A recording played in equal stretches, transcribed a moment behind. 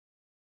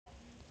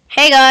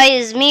Hey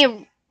guys, it's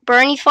me,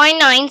 Bernie Fine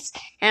Nines,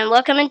 and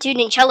welcome into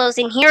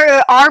Nincellos, and here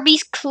are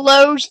Arby's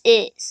clothes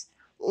is.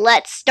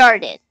 Let's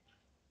start it.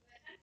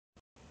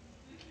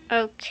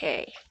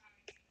 Okay,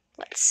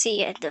 let's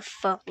see at the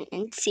phone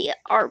and see at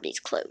Arby's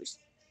clothes.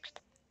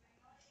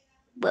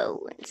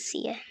 Whoa, and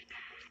see it.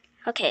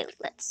 Okay,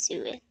 let's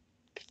do it.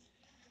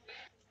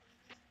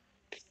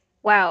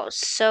 Wow,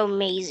 so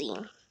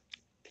amazing.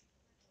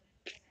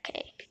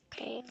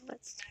 Okay,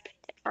 let's do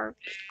the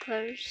Arby's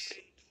clothes.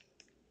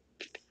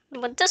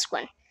 What this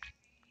one?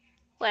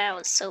 Wow,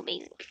 it's so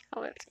amazing.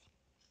 Oh, let's see.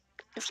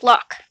 It's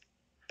lock.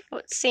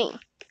 Let's see.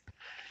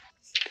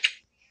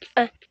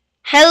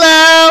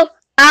 Hello,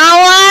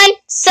 I want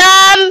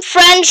some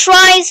French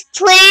fries,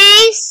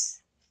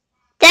 please.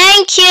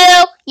 Thank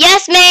you.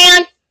 Yes,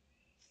 ma'am.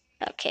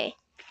 Okay,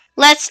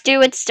 let's do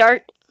it.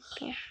 Start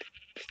here.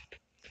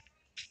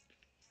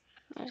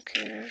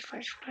 Okay,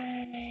 French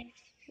fries.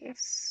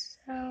 Yes,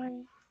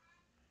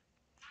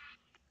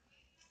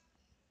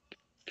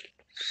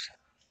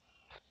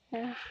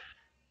 yeah.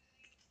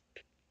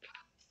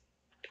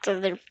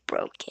 So they're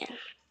broken.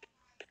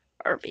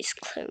 Arby's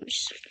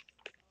closed.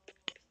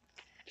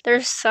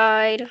 Their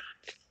side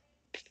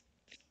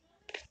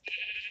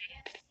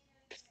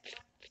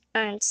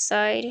and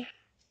side,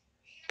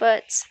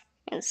 but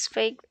it's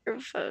fake.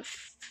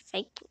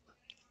 Fake.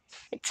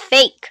 It's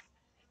fake.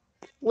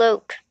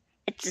 Look,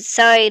 it's a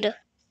side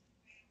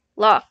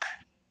lock.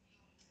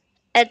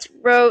 It's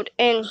wrote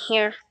in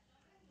here.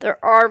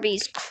 They're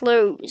Arby's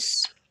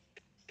clothes.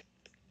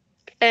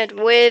 And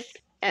with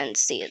and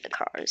see the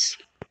cars.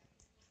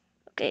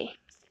 Okay.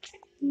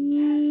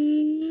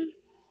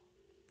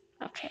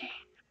 Okay.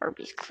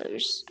 Arby's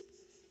clothes.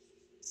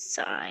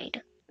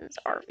 Side is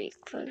Arby's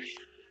clothes.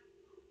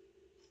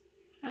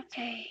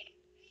 Okay.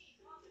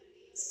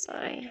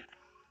 Side.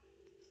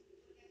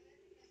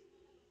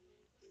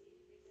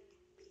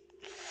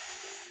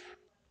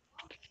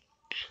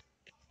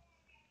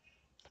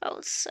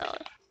 Oh, so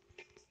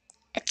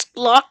it's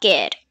blocked,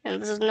 and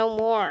there's no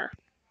more.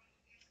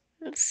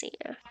 Let's see.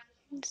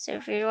 So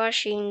if you're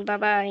watching, bye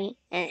bye,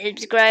 and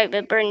subscribe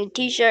and burn the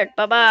T-shirt.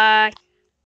 Bye bye.